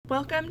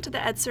Welcome to the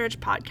EdSurge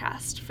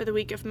podcast for the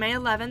week of May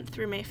 11th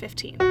through May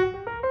 15th.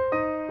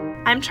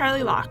 I'm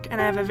Charlie Locke, and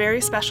I have a very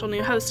special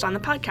new host on the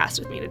podcast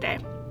with me today.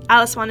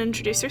 Alice, want to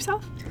introduce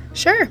yourself?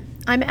 Sure.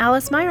 I'm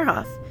Alice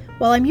Meyerhoff.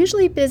 While I'm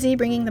usually busy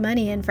bringing the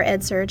money in for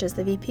EdSurge as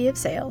the VP of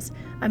Sales,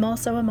 I'm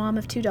also a mom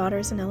of 2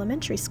 daughters in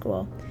elementary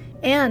school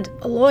and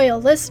a loyal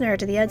listener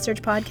to the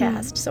EdSurge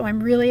podcast, so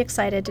I'm really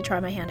excited to try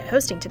my hand at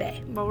hosting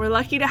today. Well, we're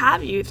lucky to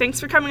have you. Thanks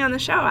for coming on the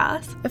show,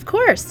 Alice. Of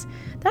course.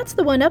 That's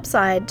the one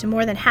upside to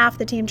more than half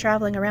the team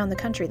traveling around the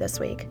country this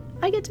week.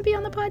 I get to be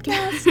on the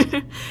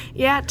podcast.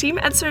 Yeah, Team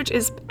EdSurge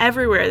is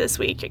everywhere this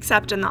week,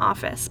 except in the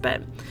office,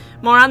 but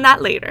more on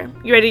that later.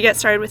 You ready to get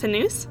started with the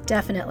news?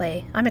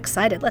 Definitely. I'm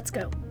excited. Let's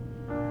go.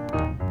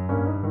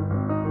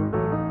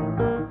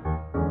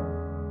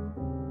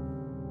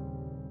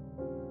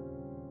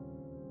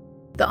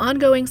 The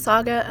ongoing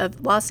saga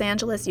of Los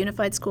Angeles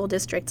Unified School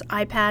District's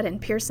iPad and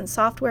Pearson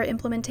software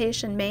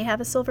implementation may have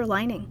a silver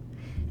lining.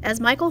 As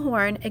Michael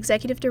Horn,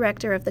 Executive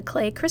Director of the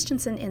Clay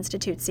Christensen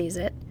Institute, sees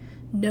it,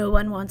 no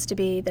one wants to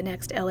be the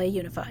next LA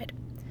Unified.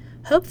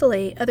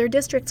 Hopefully, other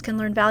districts can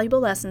learn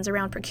valuable lessons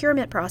around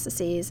procurement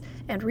processes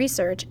and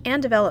research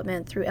and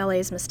development through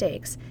LA's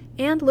mistakes,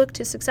 and look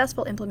to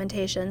successful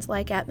implementations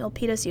like at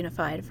Milpitas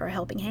Unified for a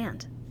helping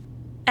hand.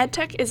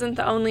 EdTech isn't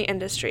the only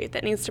industry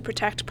that needs to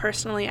protect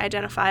personally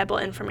identifiable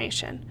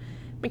information.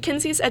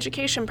 McKinsey's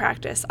education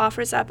practice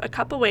offers up a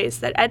couple ways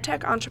that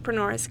EdTech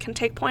entrepreneurs can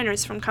take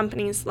pointers from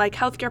companies like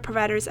healthcare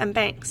providers and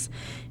banks,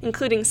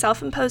 including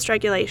self-imposed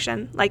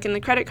regulation, like in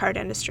the credit card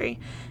industry,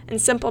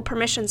 and simple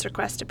permissions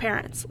requests to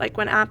parents, like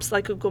when apps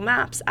like Google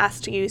Maps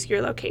ask to use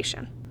your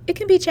location. It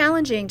can be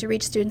challenging to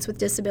reach students with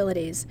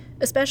disabilities,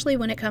 especially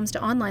when it comes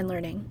to online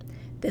learning.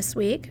 This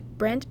week,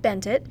 Brent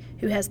Bentet,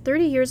 who has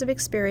 30 years of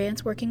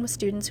experience working with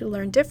students who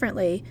learn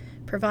differently,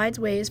 provides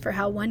ways for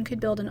how one could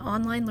build an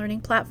online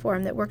learning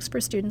platform that works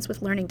for students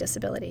with learning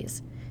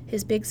disabilities.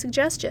 His big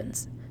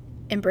suggestions: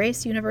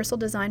 embrace universal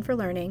design for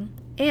learning,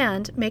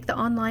 and make the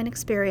online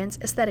experience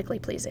aesthetically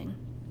pleasing.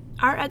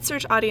 Our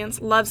EdSurge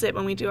audience loves it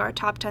when we do our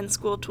top 10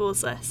 school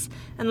tools lists,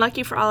 and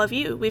lucky for all of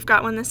you, we've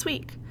got one this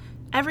week.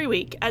 Every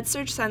week,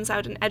 EdSurge sends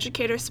out an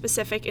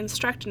educator-specific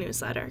Instruct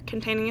newsletter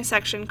containing a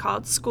section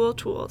called School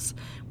Tools,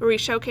 where we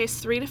showcase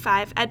 3 to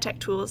 5 EdTech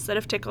tools that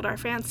have tickled our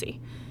fancy.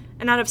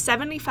 And out of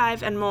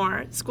 75 and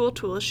more school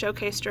tools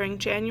showcased during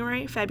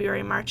January,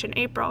 February, March, and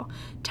April,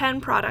 10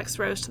 products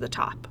rose to the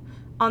top.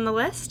 On the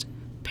list,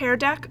 Pear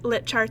Deck,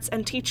 LitCharts,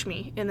 and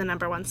TeachMe in the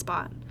number 1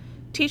 spot.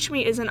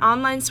 TeachMe is an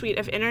online suite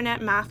of internet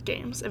math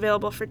games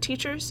available for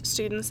teachers,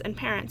 students, and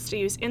parents to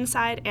use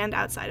inside and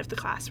outside of the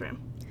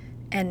classroom.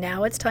 And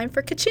now it's time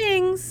for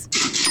Kachings!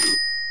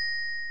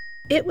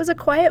 It was a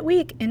quiet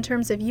week in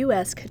terms of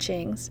U.S.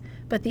 Kachings,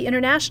 but the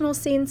international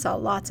scene saw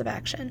lots of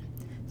action.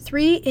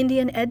 3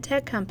 Indian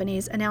edtech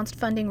companies announced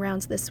funding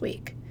rounds this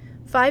week.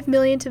 $5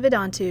 million to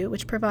Vedantu,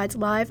 which provides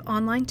live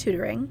online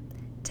tutoring,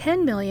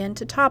 $10 million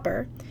to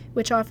Topper,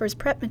 which offers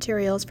prep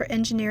materials for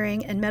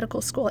engineering and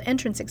medical school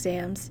entrance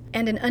exams,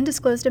 and an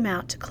undisclosed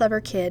amount to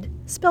Clever Kid,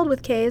 spelled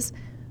with K's,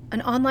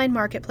 an online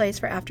marketplace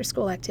for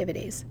after-school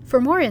activities. For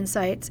more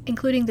insights,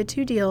 including the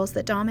 2 deals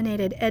that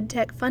dominated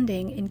EdTech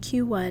funding in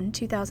Q1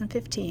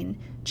 2015,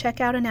 check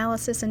out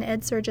analysis in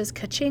EdSurge's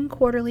Kaching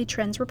Quarterly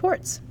Trends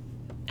Reports.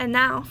 And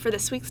now for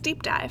this week's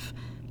deep dive.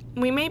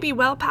 We may be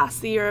well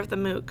past the year of the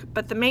MOOC,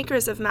 but the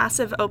makers of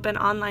massive open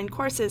online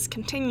courses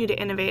continue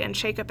to innovate and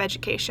shake up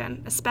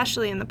education,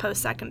 especially in the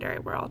post-secondary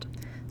world.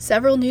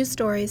 Several news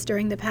stories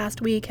during the past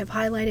week have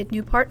highlighted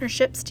new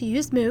partnerships to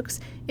use MOOCs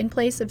in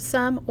place of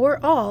some or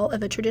all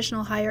of a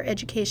traditional higher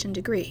education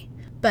degree.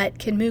 But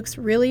can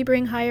MOOCs really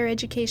bring higher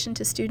education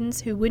to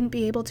students who wouldn't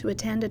be able to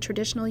attend a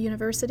traditional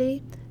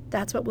university?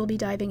 That's what we'll be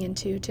diving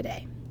into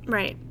today.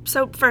 Right.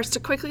 So first, to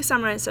quickly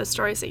summarize those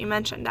stories that you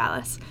mentioned,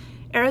 Alice,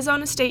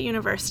 Arizona State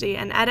University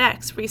and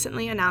edX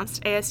recently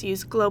announced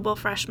ASU's Global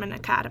Freshman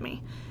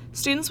Academy.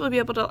 Students will be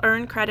able to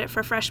earn credit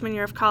for freshman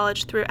year of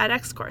college through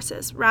edX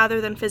courses rather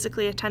than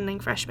physically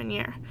attending freshman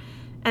year.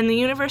 And the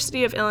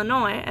University of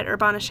Illinois at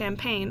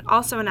Urbana-Champaign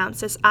also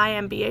announced this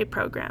iMBA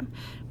program,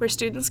 where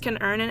students can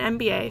earn an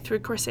MBA through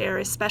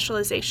Coursera's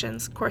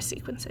specializations course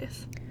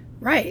sequences.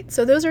 Right,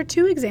 so those are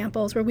 2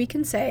 examples where we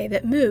can say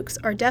that MOOCs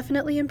are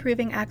definitely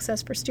improving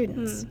access for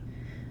students.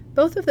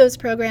 Both of those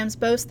programs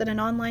boast that an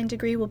online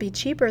degree will be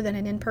cheaper than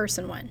an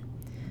in-person one.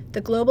 The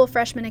Global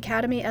Freshman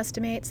Academy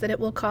estimates that it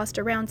will cost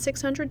around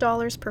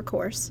 $600 per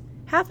course,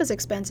 half as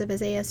expensive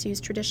as ASU's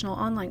traditional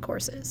online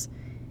courses.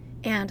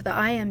 And the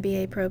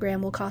iMBA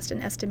program will cost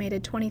an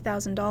estimated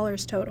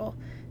 $20,000 total,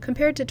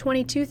 compared to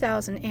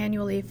 $22,000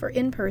 annually for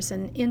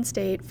in-person,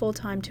 in-state,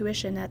 full-time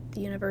tuition at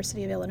the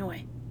University of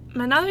Illinois.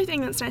 Another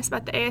thing that's nice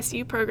about the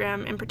ASU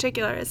program in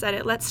particular is that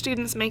it lets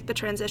students make the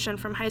transition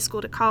from high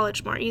school to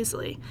college more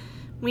easily.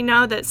 We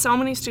know that so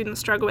many students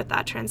struggle with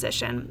that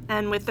transition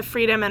and with the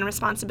freedom and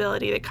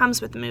responsibility that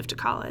comes with the move to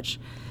college.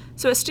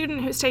 So a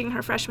student who's taking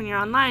her freshman year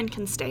online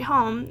can stay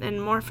home in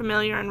more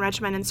familiar and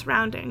regimented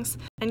surroundings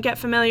and get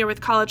familiar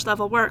with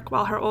college-level work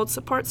while her old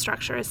support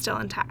structure is still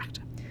intact.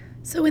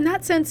 So in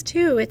that sense,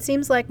 too, it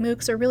seems like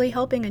MOOCs are really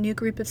helping a new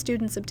group of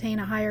students obtain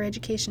a higher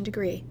education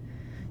degree.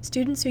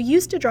 Students who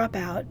used to drop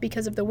out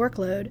because of the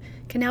workload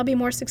can now be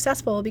more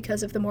successful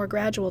because of the more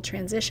gradual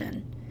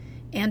transition.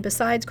 And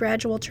besides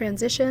gradual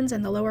transitions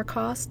and the lower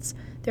costs,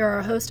 there are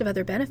a host of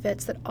other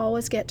benefits that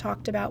always get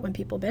talked about when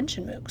people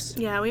mention MOOCs.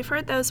 Yeah, we've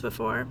heard those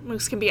before.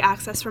 MOOCs can be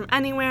accessed from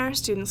anywhere,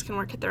 students can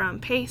work at their own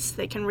pace,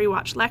 they can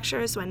rewatch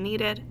lectures when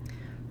needed.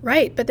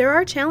 Right, but there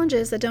are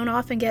challenges that don't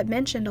often get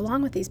mentioned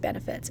along with these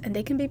benefits, and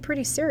they can be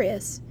pretty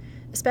serious,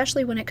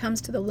 especially when it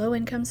comes to the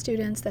low-income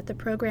students that the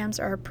programs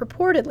are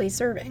purportedly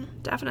serving.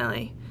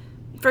 Definitely.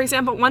 For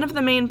example, one of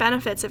the main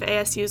benefits of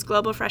ASU's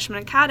Global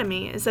Freshman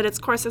Academy is that its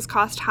courses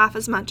cost half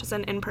as much as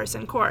an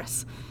in-person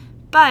course.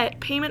 But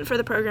payment for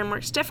the program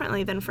works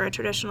differently than for a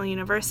traditional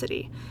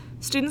university.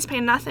 Students pay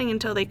nothing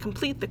until they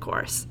complete the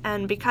course,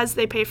 and because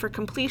they pay for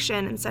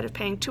completion instead of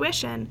paying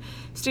tuition,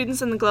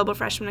 students in the Global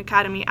Freshman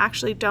Academy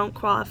actually don't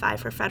qualify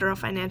for federal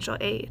financial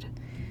aid.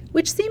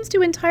 Which seems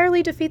to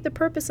entirely defeat the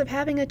purpose of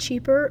having a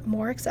cheaper,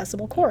 more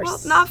accessible course. Well,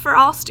 not for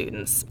all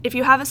students. If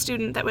you have a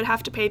student that would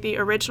have to pay the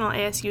original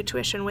ASU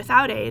tuition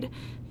without aid,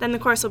 then the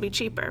course will be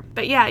cheaper.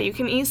 But yeah, you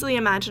can easily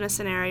imagine a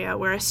scenario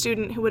where a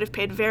student who would have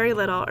paid very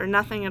little or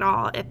nothing at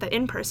all at the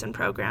in-person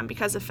program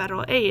because of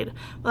federal aid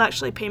will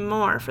actually pay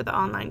more for the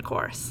online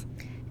course.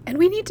 And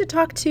we need to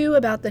talk, too,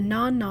 about the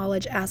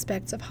non-knowledge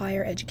aspects of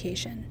higher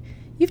education.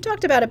 You've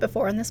talked about it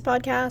before on this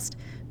podcast,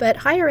 but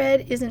higher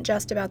ed isn't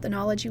just about the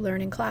knowledge you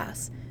learn in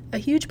class. A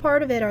huge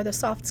part of it are the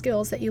soft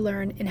skills that you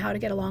learn in how to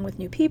get along with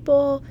new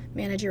people,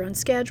 manage your own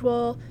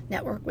schedule,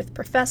 network with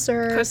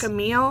professors. Cook a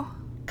meal?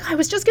 I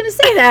was just going to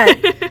say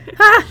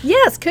that.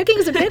 Yes, cooking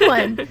is a big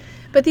one.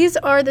 But these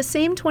are the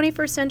same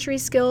 21st century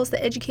skills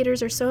that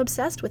educators are so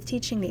obsessed with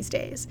teaching these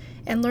days,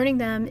 and learning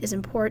them is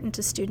important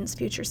to students'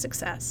 future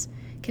success.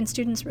 Can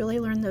students really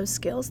learn those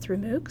skills through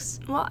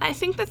MOOCs? Well, I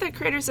think that the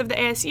creators of the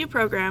ASU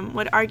program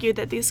would argue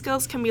that these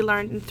skills can be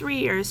learned in 3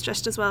 years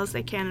just as well as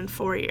they can in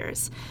 4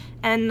 years,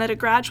 and that a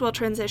gradual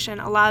transition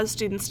allows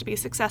students to be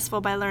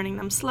successful by learning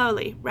them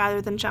slowly rather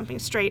than jumping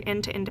straight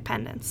into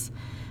independence.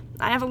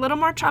 I have a little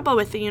more trouble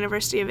with the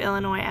University of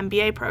Illinois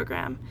MBA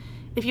program.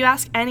 If you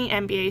ask any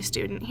MBA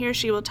student, he or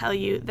she will tell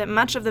you that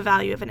much of the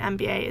value of an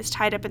MBA is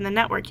tied up in the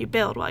network you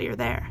build while you're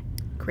there.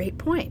 Great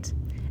point.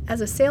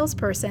 As a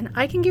salesperson,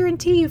 I can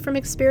guarantee you from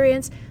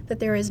experience that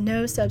there is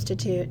no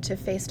substitute to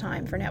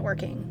FaceTime for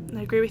networking.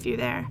 I agree with you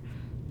there.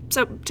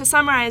 So, to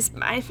summarize,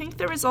 I think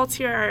the results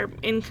here are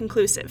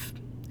inconclusive,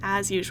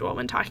 as usual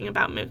when talking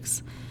about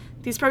MOOCs.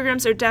 These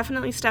programs are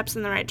definitely steps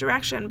in the right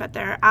direction, but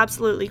there are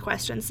absolutely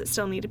questions that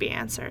still need to be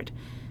answered.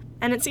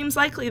 And it seems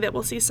likely that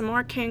we'll see some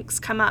more kinks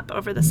come up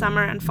over the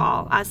summer and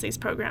fall as these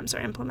programs are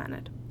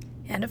implemented.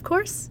 And of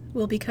course,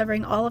 we'll be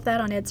covering all of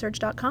that on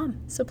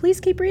edsurge.com, so please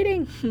keep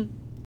reading.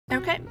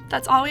 Okay,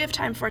 that's all we have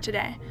time for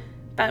today.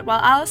 But while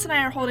Alice and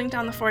I are holding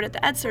down the fort at the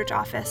EdSurge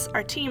office,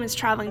 our team is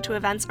traveling to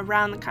events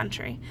around the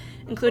country,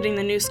 including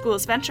the New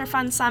Schools Venture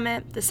Fund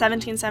Summit, the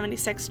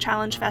 1776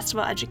 Challenge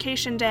Festival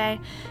Education Day,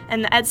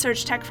 and the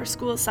EdSurge Tech for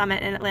Schools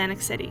Summit in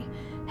Atlantic City.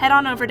 Head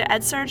on over to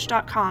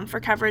edsurge.com for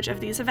coverage of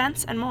these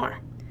events and more.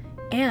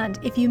 And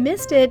if you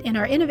missed it in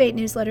our Innovate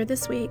newsletter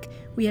this week,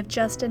 we have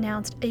just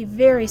announced a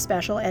very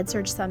special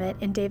EdSurge Summit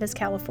in Davis,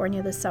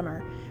 California this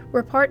summer.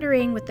 We're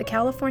partnering with the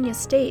California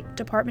State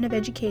Department of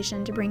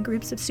Education to bring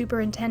groups of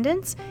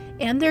superintendents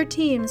and their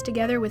teams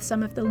together with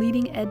some of the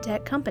leading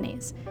edtech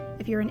companies.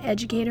 If you're an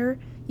educator,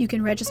 you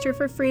can register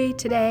for free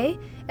today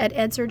at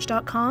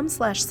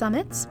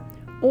edsurge.com/summits.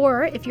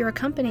 Or if you're a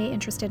company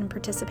interested in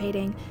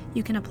participating,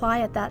 you can apply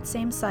at that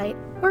same site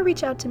or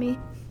reach out to me.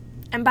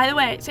 And by the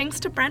way, thanks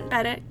to Brent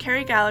Bennett,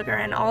 Carrie Gallagher,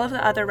 and all of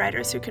the other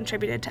writers who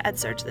contributed to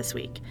EdSurge this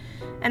week.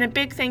 And a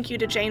big thank you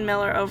to Jane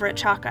Miller over at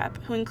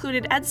ChalkUp, who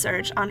included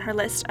EdSurge on her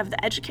list of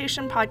the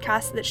education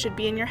podcasts that should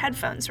be in your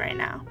headphones right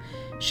now.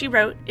 She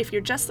wrote, if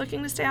you're just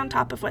looking to stay on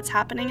top of what's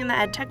happening in the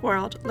edtech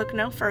world, look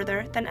no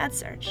further than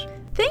EdSurge.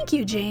 Thank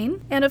you,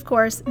 Jane. And of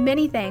course,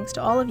 many thanks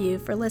to all of you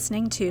for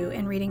listening to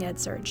and reading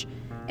EdSurge.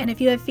 And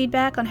if you have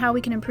feedback on how we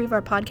can improve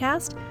our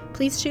podcast,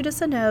 please shoot us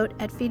a note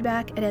at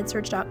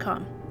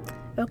feedback@edsurge.com.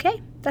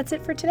 Okay, that's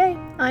it for today.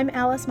 I'm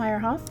Alice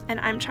Meyerhoff. And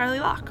I'm Charlie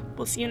Locke.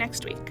 We'll see you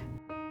next week.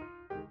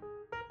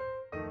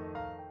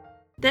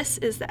 This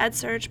is the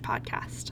EdSurge podcast.